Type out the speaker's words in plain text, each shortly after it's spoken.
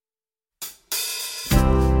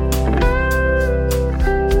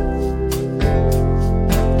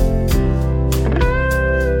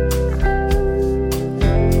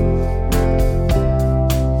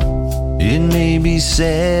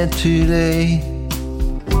sad today,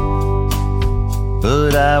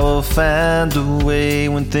 but I will find a way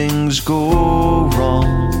when things go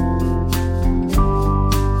wrong.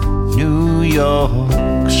 New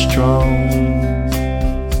York strong.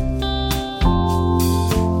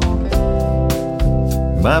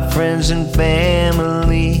 My friends and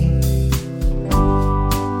family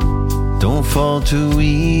don't fall too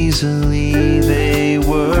easily. They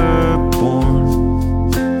were born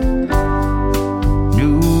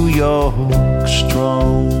New York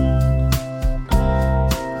strong.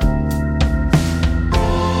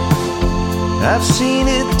 I've seen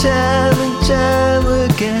it time and time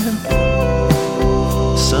again.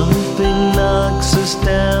 Something knocks us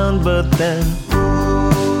down, but then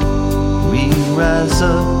we rise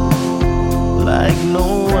up like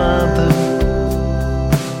no other.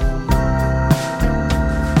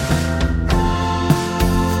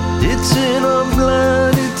 It's in our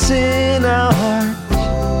blood, it's in our hearts.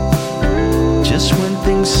 Just when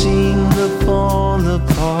things seem to fall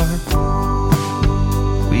apart,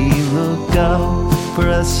 we look out for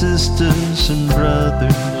our sisters and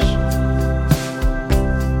brothers.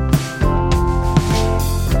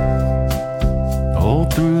 All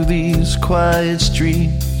through these quiet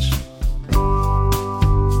streets,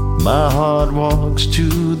 my heart walks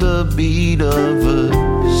to the beat of a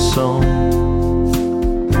song.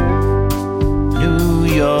 New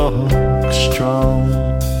York strong.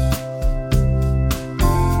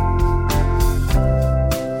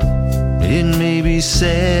 It may be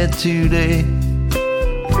sad today,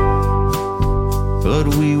 but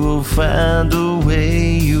we will find a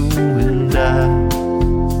way. You and I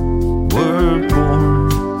were born